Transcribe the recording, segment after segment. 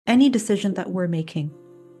any decision that we're making,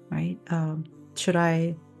 right? Should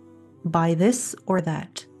I buy this or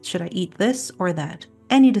that? Should I eat this or that?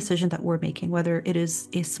 Any decision that we're making, whether it is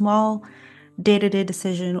a small day-to-day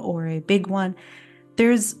decision or a big one,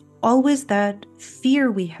 there's always that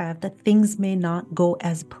fear we have that things may not go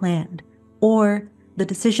as planned, or the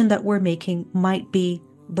decision that we're making might be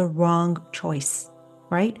the wrong choice,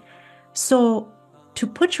 right? So to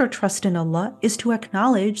put your trust in Allah is to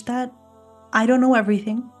acknowledge that I don't know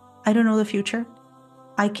everything. I don't know the future.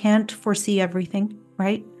 I can't foresee everything,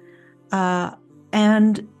 right? Uh,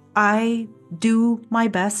 and I do my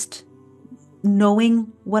best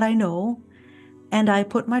knowing what I know, and I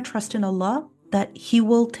put my trust in Allah that He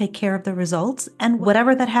will take care of the results. And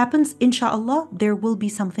whatever that happens, inshallah, there will be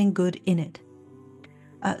something good in it.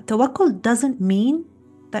 Tawakkul doesn't mean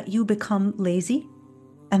that you become lazy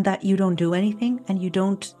and that you don't do anything and you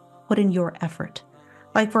don't put in your effort.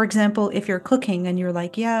 Like, for example, if you're cooking and you're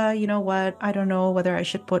like, yeah, you know what? I don't know whether I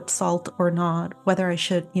should put salt or not, whether I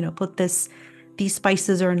should, put these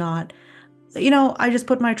spices or not. I just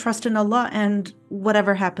put my trust in Allah and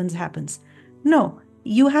whatever happens, happens. No,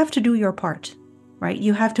 you have to do your part, right?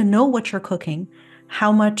 You have to know what you're cooking,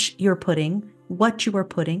 how much you're putting, what you are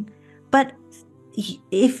putting. But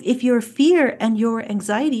if your fear and your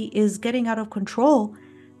anxiety is getting out of control,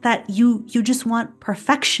 that you just want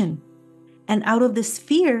perfection, and out of this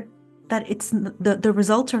fear that the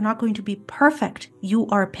results are not going to be perfect, you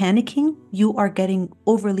are panicking, you are getting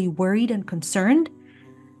overly worried and concerned,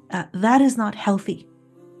 that is not healthy,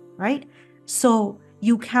 right? So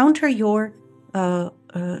you counter your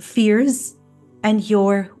fears and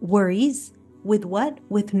your worries with what?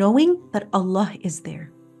 With knowing that Allah is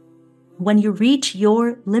there. When you reach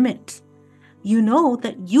your limit, you know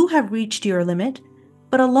that you have reached your limit,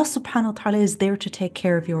 but Allah subhanahu wa ta'ala is there to take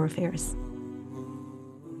care of your affairs.